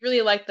actually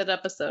really liked that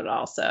episode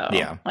also.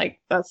 Yeah. Like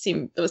that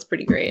was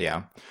pretty great.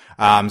 Yeah.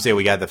 So yeah,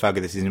 we got the fuck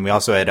of the season. We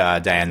also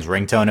had Diane's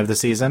ringtone of the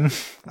season.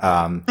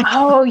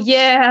 Oh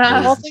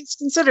yeah. All things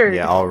considered.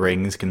 Yeah, all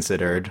rings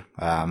considered.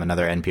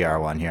 Another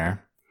NPR one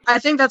here. I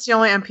think that's the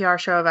only NPR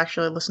show I've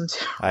actually listened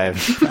to.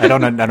 I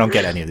don't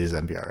get any of these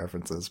NPR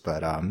references,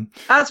 but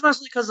That's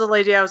mostly because the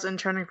lady I was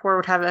interning for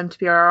would have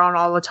NPR on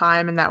all the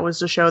time, and that was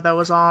the show that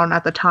was on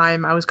at the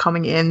time I was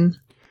coming in.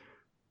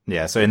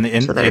 yeah. So in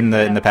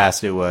the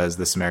past, it was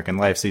This American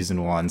Life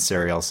season 1,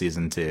 Serial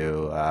season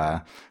 2,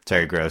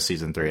 Terry Gross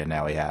season 3, and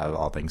now we have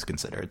All Things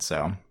Considered.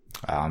 So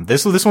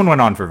this one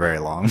went on for very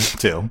long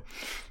too.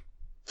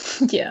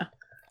 Yeah.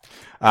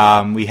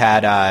 We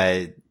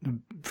had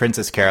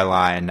Princess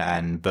Caroline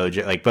and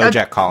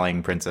Bojack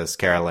calling Princess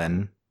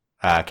Caroline,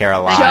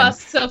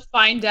 Just to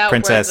find out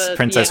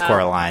Princess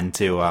Coraline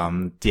to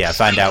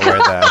find out where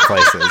the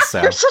place is.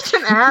 So You're such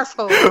an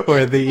asshole.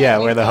 where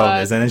the home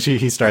is, and then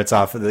he starts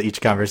off with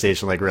each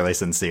conversation like really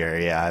sincere,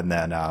 and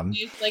then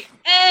He's like,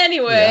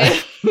 anyway,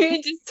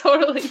 he just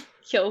totally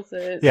kills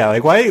it. yeah,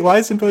 like why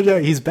isn't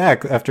Bojack? He's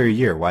back after a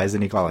year. Why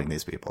isn't he calling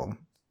these people?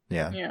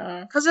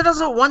 Yeah. Because it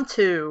doesn't want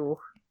to.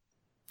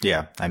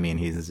 Yeah, I mean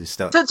he's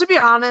still. To be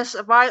honest,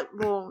 I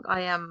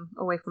am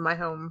away from my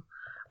home,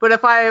 but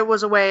if I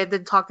was away and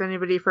didn't talk to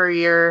anybody for a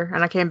year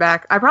and I came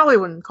back, I probably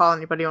wouldn't call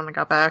anybody when I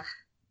got back.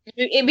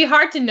 It'd be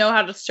hard to know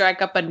how to strike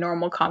up a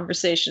normal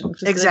conversation.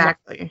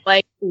 Exactly.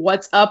 Like,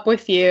 what's up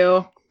with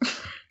you?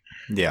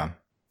 Yeah,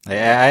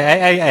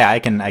 I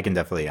can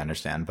definitely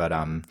understand, but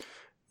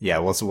yeah,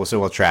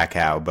 we'll track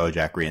how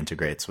Bojack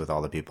reintegrates with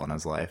all the people in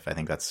his life. I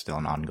think that's still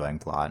an ongoing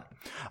plot.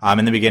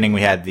 In the beginning,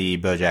 we had the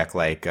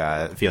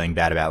Bojack feeling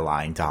bad about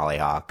lying to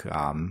Hollyhock,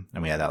 and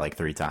we had that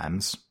 3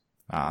 times.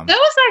 That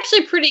was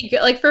actually pretty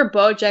good. Like for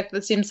Bojack,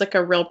 that seems like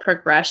a real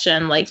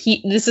progression. Like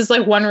this is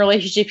one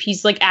relationship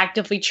he's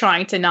actively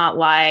trying to not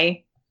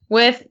lie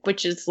with,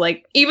 which is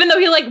even though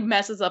he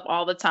messes up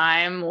all the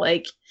time,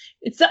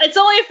 it's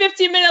only a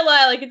 15-minute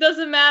lie. It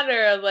doesn't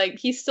matter.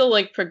 He's still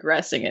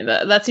progressing, and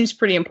that seems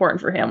pretty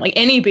important for him.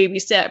 Any baby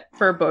step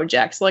for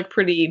Bojack's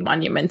pretty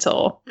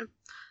monumental.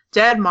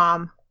 Dead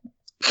mom.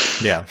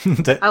 Yeah,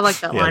 I like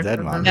that line. Dead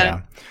mom.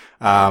 Yeah.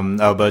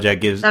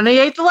 Bojack gives, and he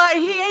ate the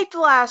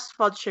last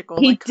fudgesicle.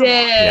 He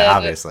did. Yeah,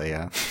 obviously,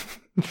 yeah.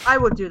 I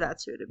would do that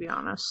too, to be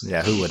honest.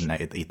 Yeah, who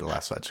wouldn't eat the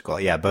last fudgesicle?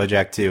 Yeah,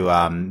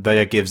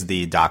 Bojack gives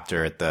the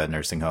doctor at the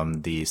nursing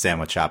home the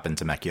sandwich shop in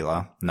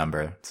Temecula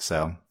number.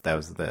 So that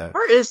was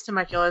Where is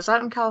Temecula? Is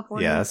that in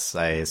California? Yes,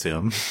 I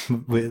assume.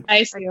 I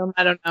assume.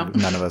 I don't know.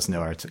 None of us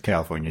know our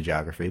California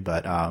geography,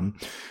 but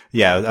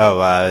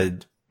yeah.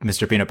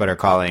 Mr. Peanut Butter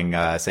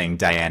saying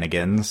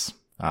Dianigans,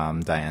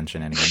 Diane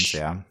shenanigans,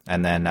 yeah,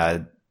 and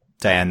then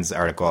Diane's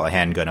article, A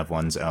Handgun of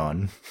One's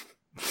Own.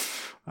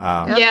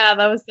 Yeah,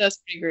 that was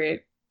pretty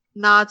great.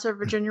 Nah, it's a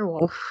Virginia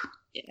Woolf.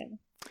 Yeah.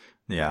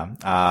 Yeah.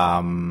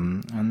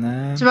 And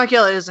then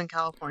Temecula is in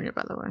California,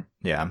 by the way.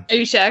 Yeah. Are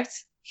you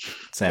checked?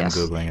 Sam Yes.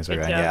 Googling as we're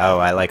going. job. Yeah. Oh,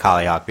 I like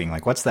Hollyhock being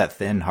like, "What's that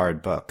thin,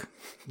 hard book?"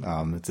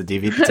 It's a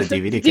DVD. It's a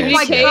DVD DVD case. Oh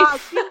my case. god,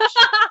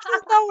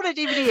 that's not what a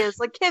DVD is.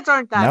 Kids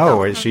aren't that.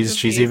 No, dumb. she's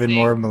even confusing.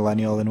 more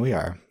millennial than we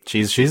are.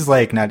 She's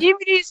not.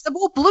 DVDs.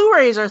 Well,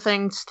 Blu-rays are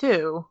things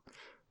too.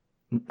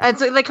 And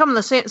so they come in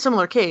the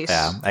similar case.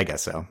 Yeah, I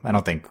guess so. I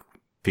don't think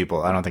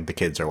the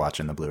kids are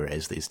watching the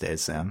Blu-rays these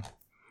days, Sam.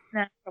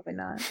 Nah, probably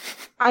not.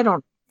 I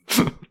don't.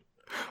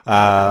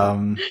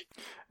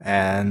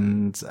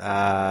 And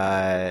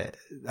the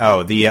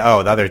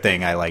other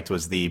thing I liked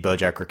was the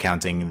Bojack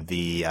recounting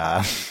the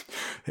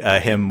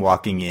him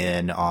walking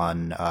in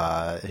on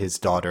his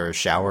daughter's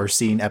shower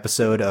scene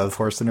episode of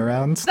Horsing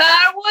Around.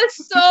 That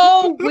was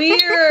so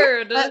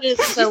weird. That is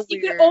so You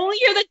weird. could only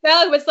hear the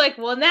dialogue, but it's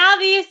well, now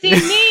that you see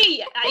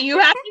me, you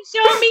have to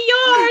show me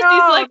yours. No,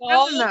 He's like,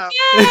 no, okay. no.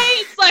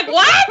 It's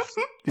what?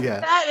 Yeah,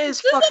 That is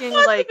This fucking is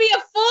supposed to be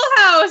a full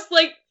house.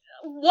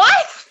 What?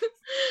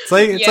 it's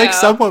like Yeah.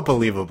 somewhat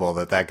believable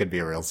that could be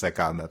a real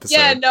sitcom episode.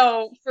 Yeah,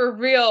 no, for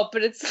real.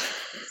 But it's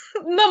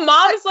the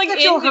mom's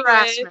sexual into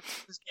harassment.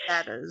 Is what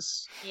that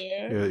is.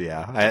 it.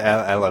 Yeah,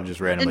 I love just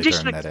randomly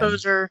Indecent throwing that in.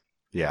 exposure.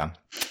 Yeah,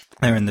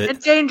 they're in the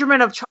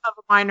Endangerment of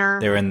a minor.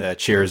 They were in the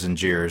Cheers and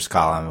Jeers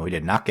column, and we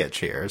did not get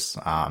Cheers.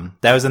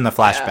 That was in the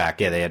flashback.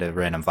 Yeah, they had a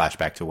random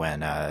flashback to when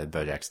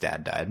Bojack's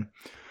dad died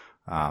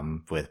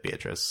with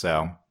Beatrice.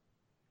 So,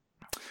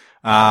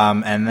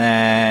 and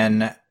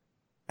then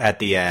at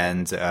the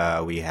end,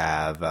 we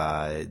have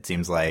it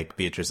seems like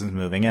Beatrice is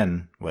moving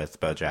in with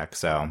Bojack.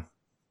 So,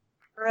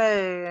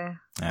 Hooray.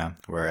 yeah,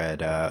 we're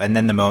at and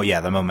then the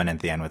moment at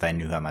the end with "I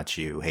knew how much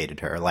you hated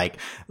her."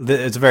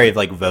 It's a very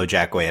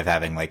Bojack way of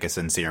having a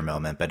sincere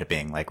moment, but it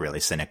being really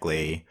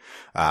cynically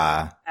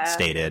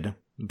stated,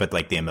 but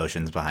the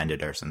emotions behind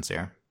it are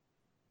sincere.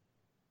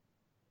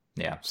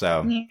 Yeah,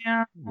 so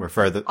Yeah. we're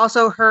further.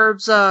 Also,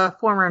 Herb's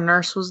former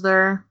nurse was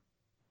there.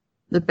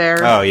 The bear.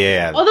 Oh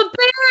yeah, Oh,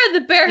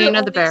 the bear. You who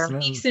know the only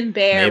bear. speaks in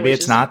bear. maybe which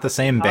it's is not the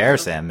same bear,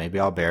 awesome. Sam. Maybe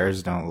all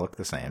bears don't look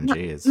the same.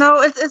 Jeez, No,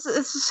 it's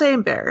the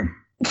same bear.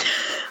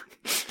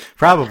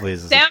 probably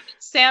is. Sam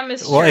Sam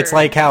is Well, sure. it's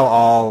like how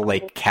all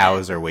like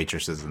cows are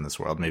waitresses in this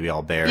world. Maybe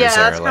all bears that's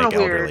are like kinda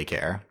weird. elderly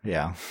care.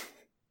 Yeah.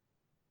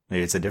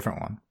 Maybe it's a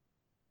different one.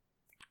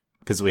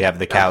 Because we have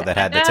the cow that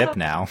had the tip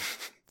now.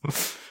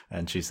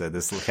 And she said,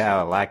 this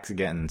cow lacks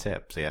getting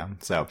tips. Yeah.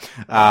 So,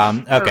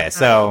 okay.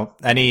 So,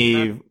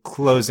 any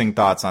closing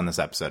thoughts on this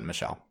episode,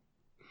 Michelle?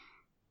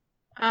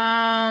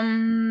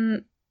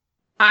 I'm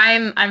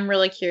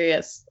really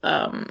curious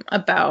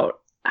about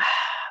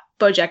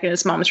BoJack and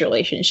his mom's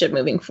relationship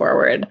moving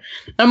forward.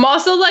 I'm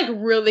also like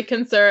really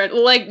concerned,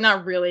 like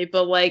not really,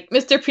 but like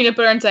Mr. Peanut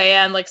Butter and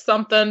Diane, like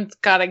something's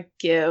gotta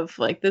give.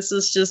 Like this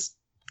is just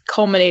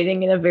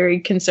culminating in a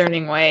very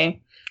concerning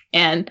way.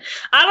 And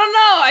I don't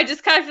know. I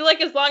just kind of feel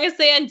like as long as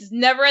Diane just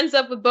never ends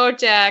up with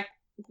BoJack,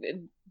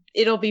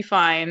 it'll be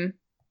fine.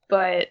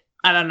 But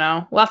I don't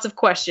know. Lots of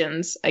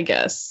questions, I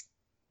guess.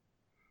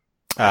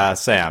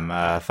 Sam,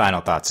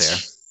 final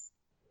thoughts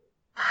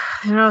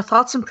here.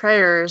 Thoughts and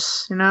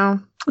prayers, Oh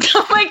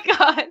my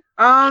god.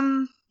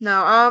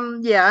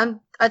 Yeah,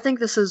 I think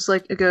this is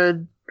like a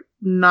good,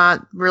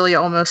 not really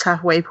almost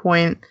halfway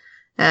point,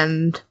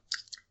 and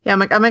yeah,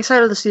 I'm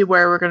excited to see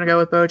where we're gonna go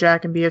with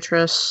BoJack and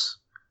Beatrice.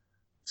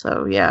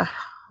 So yeah,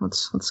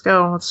 let's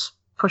go. Let's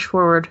push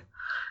forward.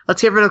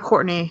 Let's get rid of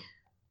Courtney,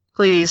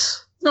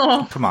 please.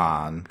 Oh. Come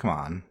on.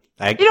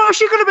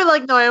 She could have been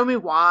like Naomi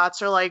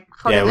Watts or like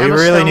fucking Yeah, we Emma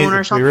really Stone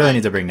or something. we really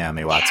need to bring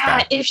Naomi Watts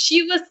back. If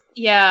she was,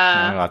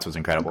 yeah. Naomi Watts was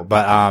incredible,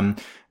 but I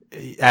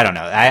don't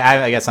know.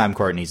 I guess I'm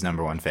Courtney's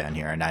number one fan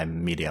here, and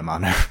I'm medium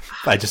on her.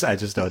 I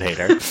just don't hate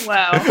her.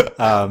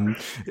 Wow.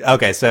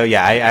 Okay, so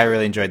yeah, I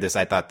really enjoyed this.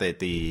 I thought that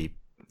the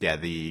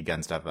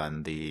gun stuff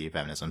and the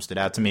feminism stood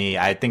out to me.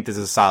 I think this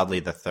is solidly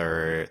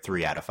the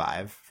 3 out of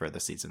 5 for the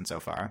season so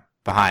far,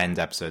 behind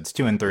episodes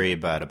 2 and 3,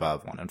 but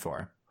above 1 and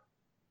 4.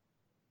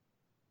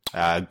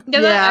 That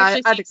actually I'd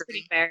seems agree.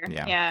 pretty fair.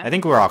 Yeah. I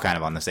think we're all kind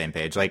of on the same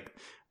page. Like,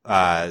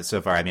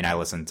 so far, I mean, I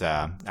listened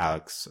to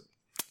Alex,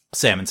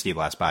 Sam, and Steve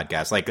last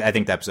podcast. Like, I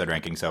think the episode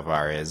ranking so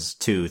far is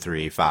 2,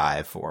 3,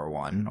 5, 4,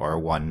 1, or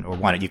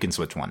 1. You can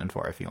switch 1 and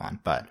 4 if you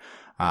want, but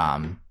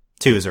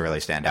 2 is a really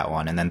standout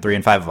one, and then 3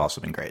 and 5 have also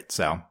been great.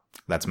 So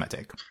that's my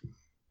take.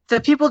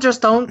 The people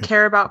just don't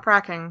care about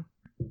fracking.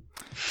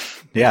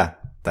 Yeah,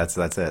 that's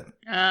it.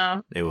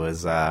 Oh. It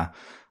was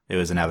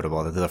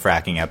inevitable that the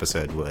fracking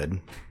episode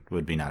would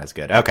be not as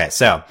good. Okay,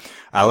 so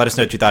let us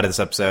know what you thought of this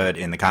episode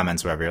in the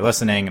comments wherever you're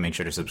listening, and make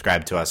sure to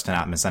subscribe to us to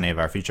not miss any of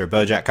our future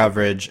BoJack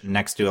coverage.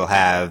 Next, we'll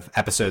have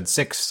episode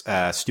 6,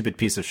 "Stupid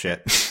Piece of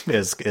Shit."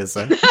 is Yep.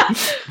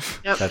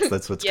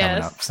 that's what's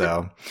coming up.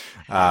 So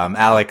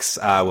Alex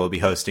will be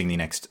hosting the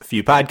next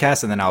few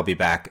podcasts, and then I'll be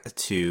back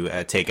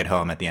to take it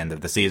home at the end of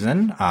the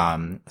season.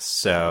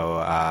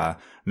 So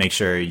make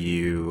sure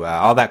you,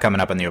 all that coming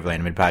up on the Overly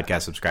Animated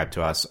Podcast. Subscribe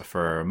to us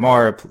for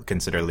more.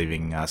 Consider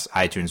leaving us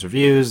iTunes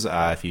reviews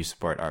if you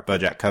support our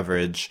BoJack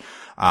coverage.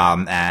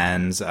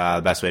 And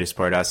the best way to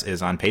support us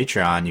is on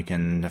Patreon. You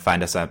can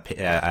find us at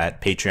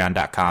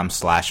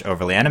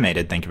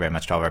patreon.com/overlyanimated. Thank you very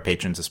much to all of our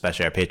patrons,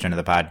 especially our patron of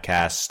the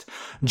podcast,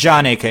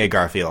 John, a.k.a.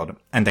 Garfield.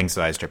 And thanks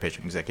to our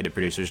patron executive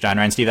producers, John,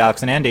 Ryan, Steve,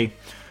 Alex, and Andy.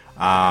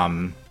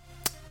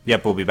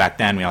 Yep, we'll be back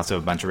then. We also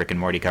have a bunch of Rick and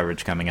Morty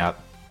coverage coming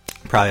up.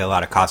 Probably a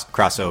lot of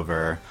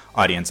crossover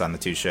audience on the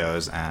 2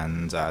 shows,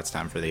 and it's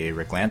time for the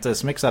Rick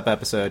Lantis mix-up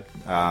episode.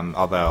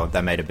 Although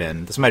this might have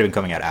been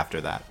coming out after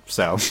that.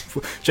 So,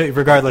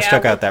 regardless,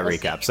 check out that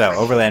recap. So,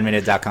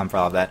 overlyanimated.com for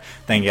all of that.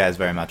 Thank you guys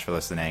very much for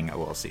listening.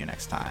 We'll see you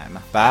next time.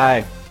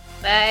 Bye.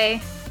 Bye.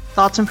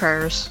 Thoughts and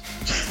prayers.